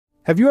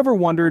Have you ever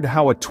wondered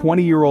how a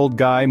 20-year-old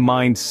guy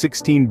mined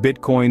 16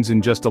 bitcoins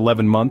in just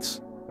 11 months?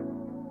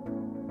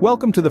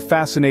 Welcome to the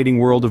fascinating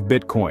world of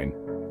Bitcoin,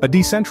 a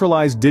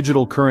decentralized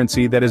digital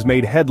currency that has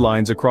made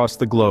headlines across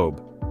the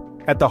globe.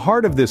 At the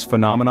heart of this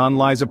phenomenon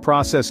lies a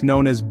process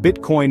known as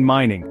Bitcoin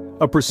mining,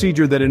 a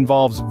procedure that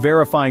involves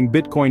verifying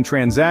Bitcoin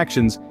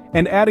transactions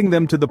and adding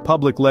them to the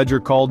public ledger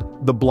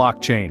called the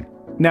blockchain.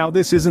 Now,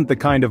 this isn't the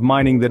kind of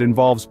mining that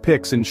involves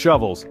picks and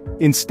shovels.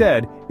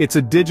 Instead, it's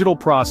a digital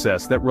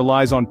process that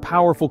relies on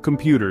powerful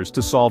computers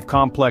to solve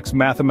complex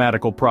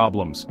mathematical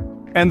problems.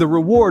 And the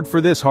reward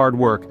for this hard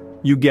work,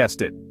 you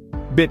guessed it,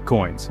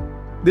 Bitcoins.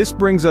 This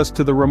brings us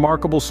to the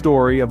remarkable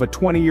story of a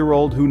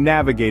 20-year-old who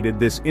navigated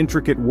this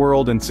intricate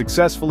world and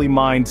successfully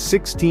mined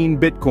 16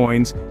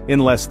 Bitcoins in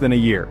less than a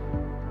year.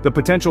 The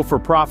potential for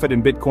profit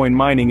in Bitcoin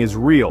mining is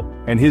real,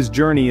 and his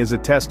journey is a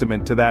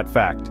testament to that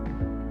fact.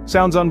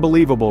 Sounds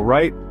unbelievable,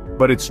 right?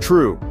 But it's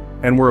true,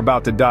 and we're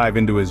about to dive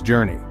into his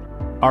journey.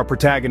 Our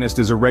protagonist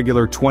is a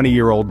regular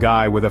 20-year-old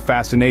guy with a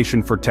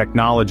fascination for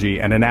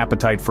technology and an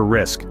appetite for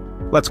risk.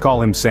 Let's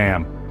call him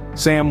Sam.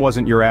 Sam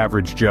wasn't your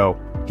average Joe.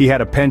 He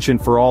had a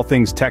penchant for all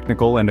things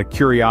technical and a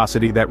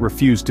curiosity that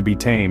refused to be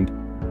tamed.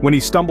 When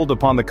he stumbled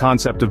upon the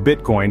concept of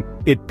Bitcoin,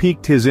 it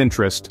piqued his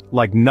interest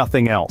like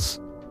nothing else.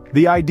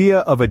 The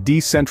idea of a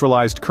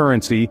decentralized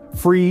currency,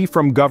 free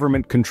from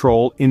government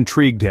control,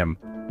 intrigued him.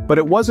 But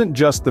it wasn't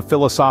just the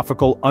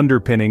philosophical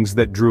underpinnings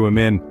that drew him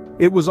in,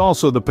 it was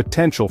also the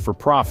potential for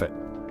profit.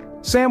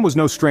 Sam was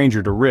no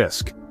stranger to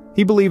risk.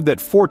 He believed that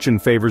fortune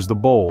favors the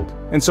bold,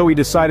 and so he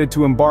decided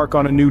to embark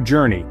on a new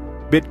journey,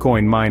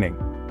 Bitcoin mining.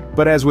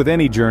 But as with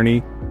any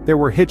journey, there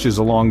were hitches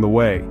along the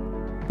way.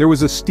 There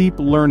was a steep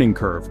learning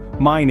curve.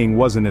 Mining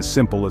wasn't as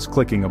simple as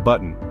clicking a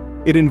button.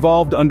 It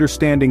involved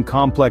understanding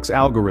complex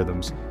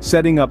algorithms,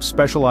 setting up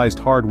specialized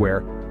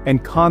hardware,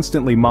 and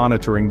constantly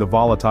monitoring the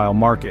volatile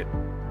market.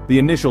 The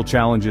initial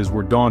challenges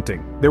were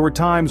daunting. There were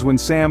times when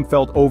Sam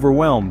felt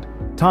overwhelmed,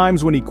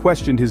 times when he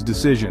questioned his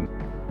decision.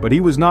 But he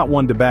was not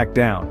one to back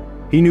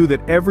down. He knew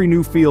that every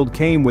new field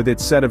came with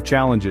its set of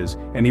challenges,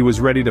 and he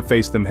was ready to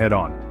face them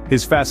head-on.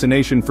 His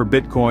fascination for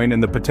Bitcoin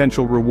and the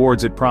potential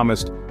rewards it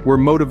promised were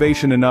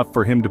motivation enough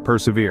for him to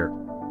persevere.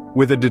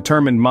 With a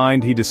determined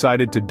mind, he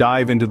decided to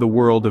dive into the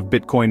world of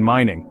Bitcoin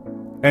mining.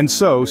 And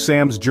so,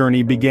 Sam's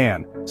journey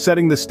began,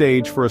 setting the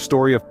stage for a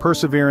story of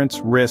perseverance,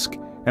 risk,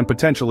 and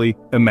potentially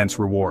immense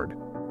reward.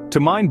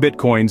 To mine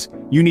Bitcoins,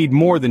 you need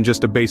more than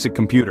just a basic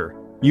computer.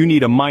 You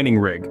need a mining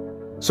rig.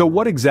 So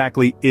what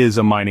exactly is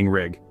a mining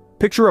rig?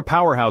 Picture a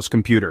powerhouse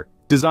computer,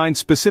 designed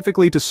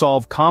specifically to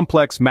solve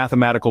complex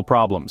mathematical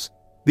problems.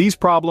 These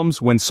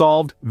problems, when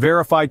solved,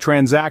 verify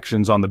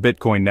transactions on the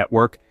Bitcoin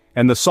network,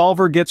 and the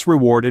solver gets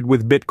rewarded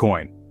with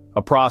Bitcoin,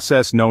 a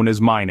process known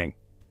as mining.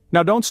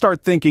 Now don't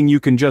start thinking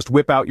you can just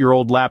whip out your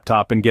old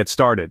laptop and get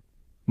started.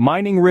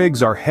 Mining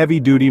rigs are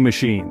heavy-duty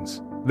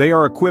machines. They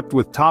are equipped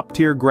with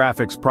top-tier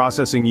graphics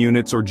processing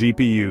units or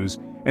GPUs,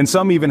 and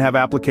some even have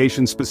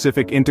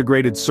application-specific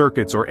integrated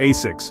circuits or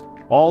ASICs,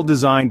 all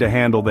designed to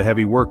handle the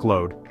heavy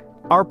workload.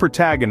 Our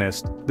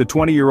protagonist, the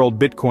 20-year-old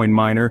Bitcoin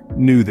miner,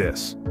 knew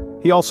this.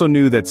 He also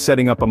knew that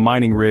setting up a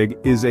mining rig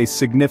is a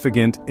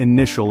significant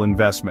initial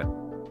investment.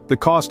 The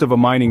cost of a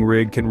mining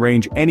rig can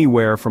range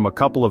anywhere from a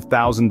couple of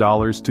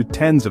 $1,000s to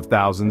tens of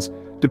thousands,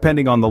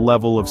 depending on the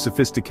level of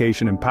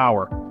sophistication and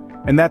power.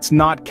 And that's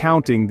not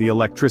counting the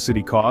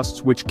electricity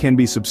costs, which can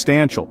be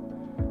substantial.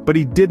 But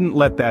he didn't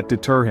let that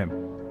deter him.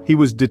 He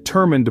was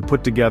determined to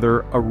put together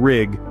a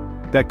rig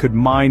that could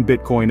mine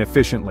Bitcoin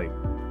efficiently.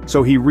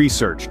 So he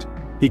researched.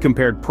 He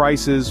compared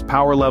prices,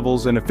 power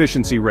levels, and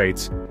efficiency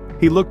rates.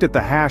 He looked at the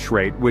hash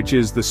rate, which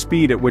is the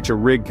speed at which a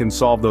rig can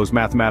solve those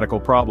mathematical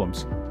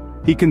problems.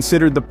 He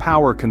considered the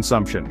power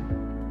consumption,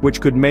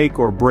 which could make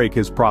or break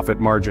his profit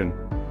margin.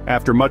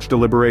 After much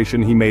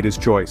deliberation, he made his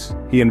choice.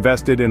 He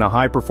invested in a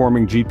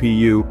high-performing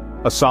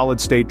GPU, a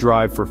solid-state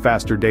drive for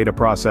faster data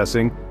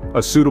processing,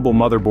 a suitable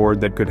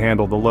motherboard that could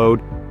handle the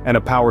load, and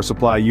a power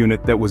supply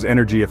unit that was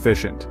energy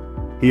efficient.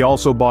 He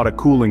also bought a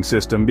cooling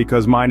system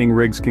because mining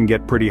rigs can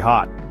get pretty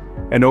hot,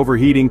 and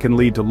overheating can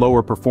lead to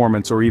lower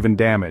performance or even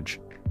damage.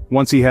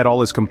 Once he had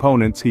all his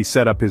components, he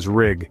set up his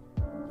rig.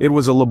 It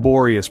was a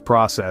laborious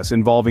process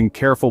involving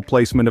careful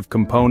placement of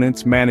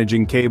components,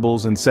 managing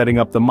cables, and setting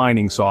up the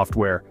mining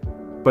software.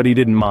 But he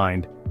didn't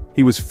mind.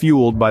 He was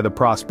fueled by the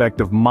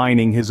prospect of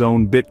mining his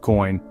own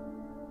Bitcoin.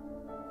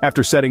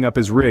 After setting up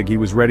his rig, he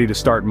was ready to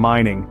start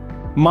mining.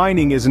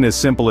 Mining isn't as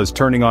simple as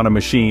turning on a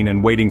machine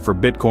and waiting for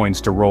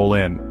Bitcoins to roll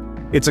in.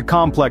 It's a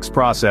complex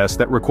process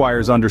that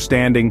requires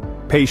understanding,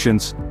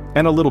 patience,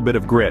 and a little bit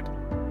of grit.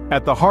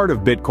 At the heart of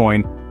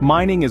Bitcoin,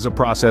 mining is a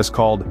process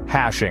called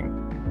hashing.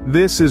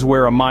 This is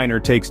where a miner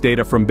takes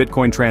data from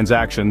Bitcoin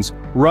transactions,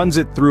 runs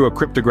it through a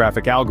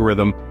cryptographic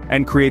algorithm,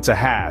 and creates a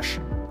hash,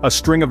 a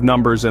string of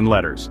numbers and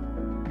letters.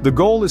 The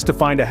goal is to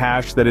find a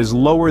hash that is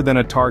lower than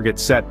a target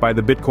set by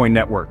the Bitcoin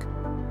network.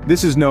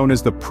 This is known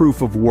as the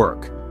proof of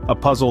work, a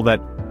puzzle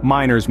that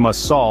miners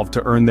must solve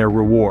to earn their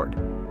reward.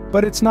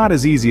 But it's not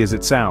as easy as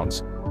it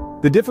sounds.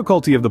 The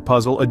difficulty of the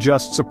puzzle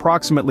adjusts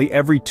approximately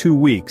every 2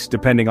 weeks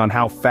depending on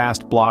how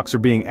fast blocks are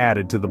being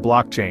added to the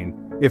blockchain.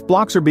 If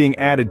blocks are being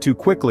added too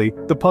quickly,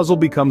 the puzzle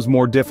becomes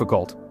more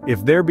difficult.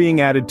 If they're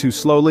being added too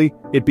slowly,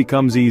 it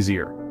becomes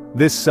easier.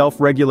 This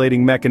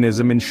self-regulating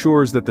mechanism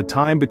ensures that the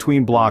time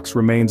between blocks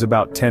remains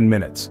about 10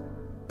 minutes.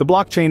 The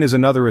blockchain is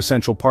another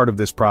essential part of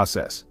this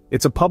process.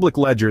 It's a public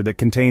ledger that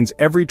contains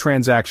every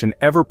transaction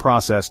ever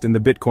processed in the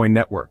Bitcoin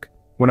network.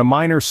 When a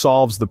miner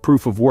solves the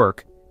proof of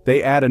work,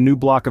 they add a new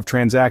block of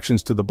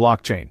transactions to the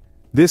blockchain.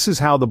 This is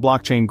how the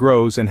blockchain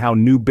grows and how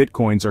new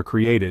Bitcoins are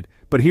created.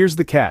 But here's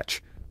the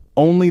catch.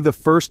 Only the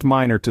first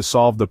miner to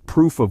solve the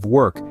proof of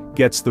work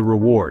gets the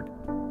reward.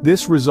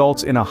 This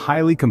results in a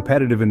highly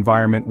competitive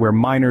environment where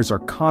miners are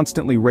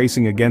constantly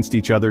racing against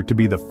each other to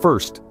be the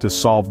first to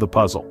solve the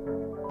puzzle.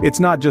 It's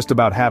not just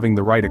about having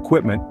the right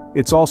equipment,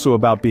 it's also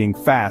about being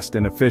fast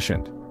and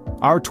efficient.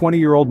 Our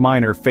 20-year-old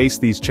miner faced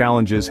these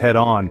challenges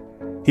head-on.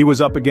 He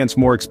was up against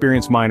more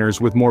experienced miners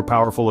with more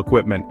powerful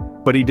equipment,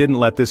 but he didn't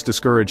let this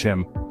discourage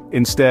him.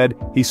 Instead,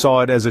 he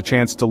saw it as a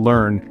chance to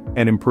learn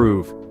and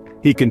improve.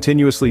 He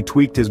continuously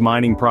tweaked his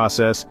mining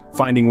process,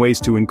 finding ways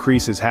to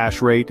increase his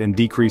hash rate and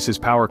decrease his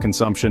power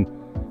consumption.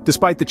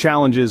 Despite the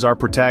challenges, our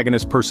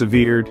protagonist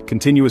persevered,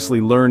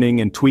 continuously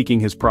learning and tweaking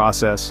his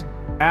process.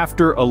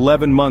 After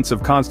 11 months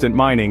of constant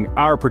mining,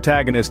 our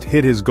protagonist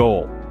hit his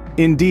goal.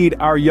 Indeed,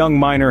 our young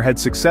miner had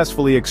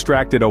successfully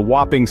extracted a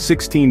whopping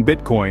 16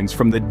 bitcoins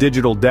from the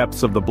digital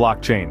depths of the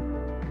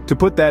blockchain. To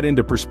put that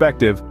into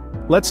perspective,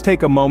 let's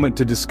take a moment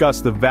to discuss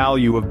the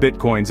value of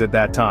bitcoins at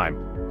that time.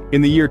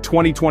 In the year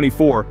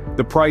 2024,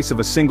 the price of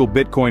a single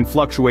Bitcoin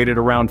fluctuated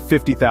around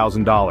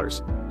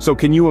 $50,000. So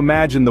can you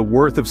imagine the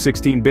worth of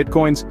 16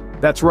 Bitcoins?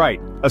 That's right,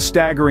 a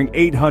staggering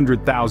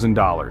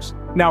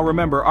 $800,000. Now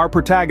remember, our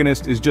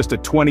protagonist is just a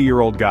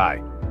 20-year-old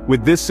guy.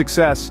 With this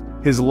success,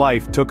 his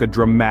life took a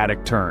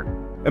dramatic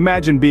turn.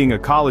 Imagine being a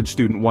college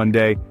student one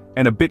day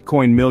and a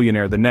Bitcoin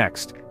millionaire the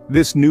next.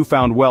 This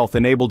newfound wealth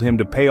enabled him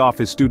to pay off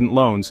his student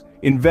loans,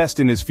 invest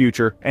in his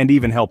future, and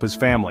even help his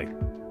family.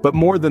 But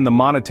more than the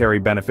monetary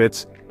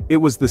benefits, it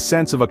was the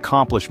sense of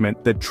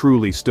accomplishment that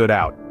truly stood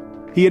out.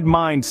 He had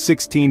mined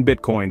 16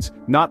 bitcoins,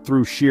 not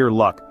through sheer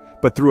luck,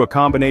 but through a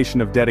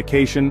combination of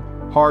dedication,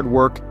 hard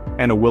work,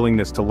 and a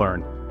willingness to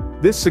learn.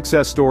 This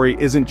success story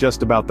isn't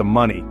just about the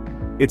money.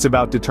 It's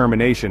about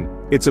determination,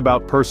 it's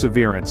about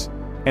perseverance,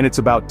 and it's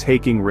about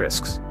taking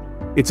risks.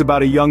 It's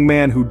about a young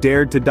man who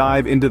dared to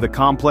dive into the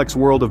complex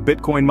world of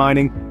Bitcoin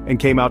mining and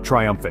came out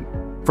triumphant.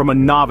 From a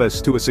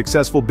novice to a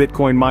successful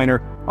Bitcoin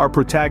miner, our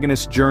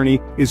protagonist's journey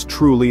is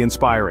truly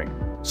inspiring.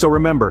 So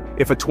remember,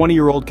 if a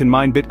 20-year-old can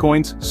mine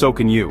Bitcoins, so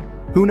can you.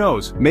 Who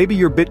knows, maybe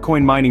your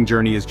Bitcoin mining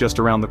journey is just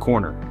around the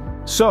corner.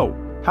 So,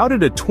 how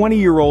did a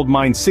 20-year-old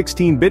mine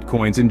 16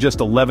 Bitcoins in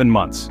just 11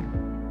 months?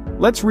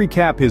 Let's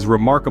recap his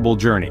remarkable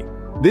journey.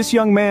 This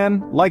young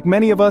man, like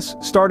many of us,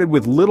 started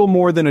with little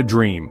more than a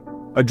dream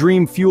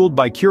fueled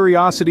by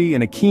curiosity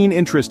and a keen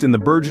interest in the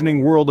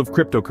burgeoning world of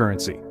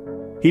cryptocurrency.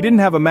 He didn't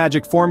have a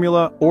magic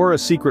formula or a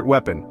secret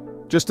weapon,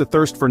 just a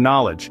thirst for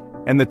knowledge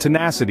and the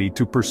tenacity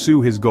to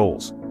pursue his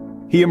goals.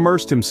 He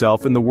immersed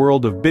himself in the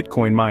world of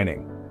Bitcoin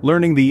mining,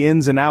 learning the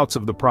ins and outs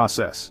of the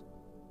process.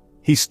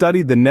 He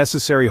studied the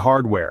necessary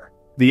hardware,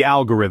 the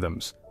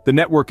algorithms, the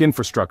network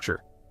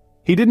infrastructure.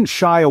 He didn't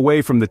shy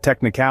away from the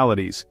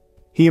technicalities.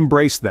 He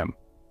embraced them,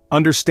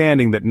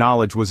 understanding that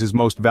knowledge was his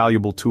most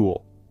valuable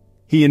tool.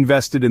 He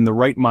invested in the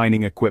right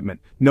mining equipment,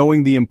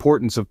 knowing the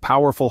importance of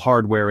powerful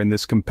hardware in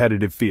this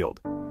competitive field.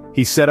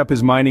 He set up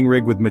his mining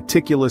rig with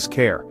meticulous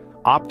care,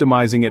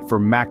 optimizing it for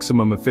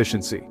maximum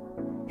efficiency.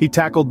 He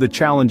tackled the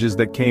challenges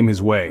that came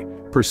his way,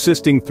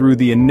 persisting through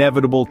the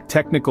inevitable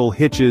technical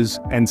hitches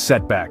and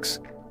setbacks.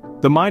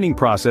 The mining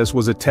process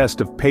was a test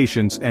of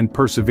patience and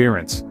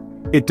perseverance.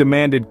 It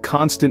demanded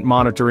constant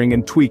monitoring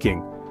and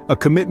tweaking, a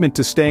commitment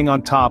to staying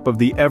on top of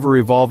the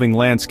ever-evolving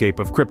landscape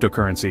of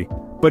cryptocurrency.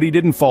 But he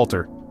didn't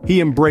falter.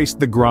 He embraced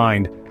the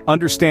grind,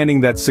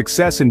 understanding that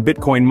success in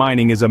Bitcoin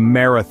mining is a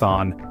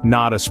marathon,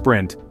 not a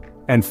sprint.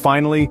 And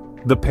finally,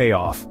 the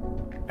payoff.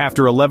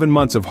 After 11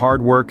 months of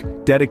hard work,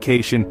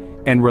 dedication,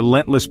 and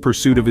relentless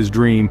pursuit of his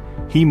dream,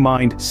 he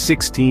mined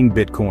 16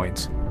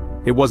 bitcoins.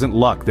 It wasn't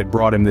luck that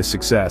brought him this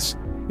success.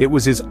 It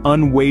was his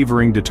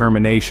unwavering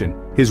determination,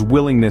 his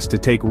willingness to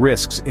take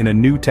risks in a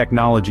new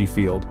technology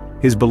field,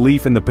 his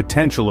belief in the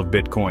potential of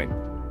Bitcoin.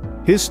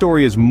 His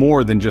story is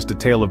more than just a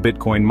tale of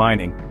Bitcoin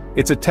mining.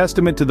 It's a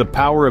testament to the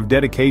power of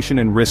dedication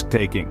and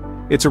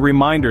risk-taking. It's a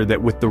reminder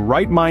that with the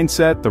right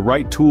mindset, the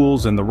right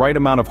tools, and the right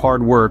amount of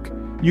hard work,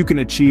 you can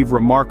achieve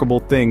remarkable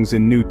things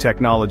in new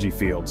technology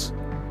fields.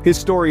 His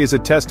story is a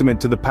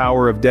testament to the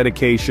power of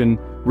dedication,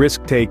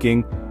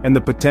 risk-taking, and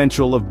the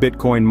potential of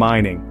Bitcoin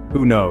mining.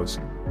 Who knows?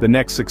 The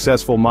next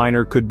successful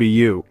miner could be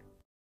you.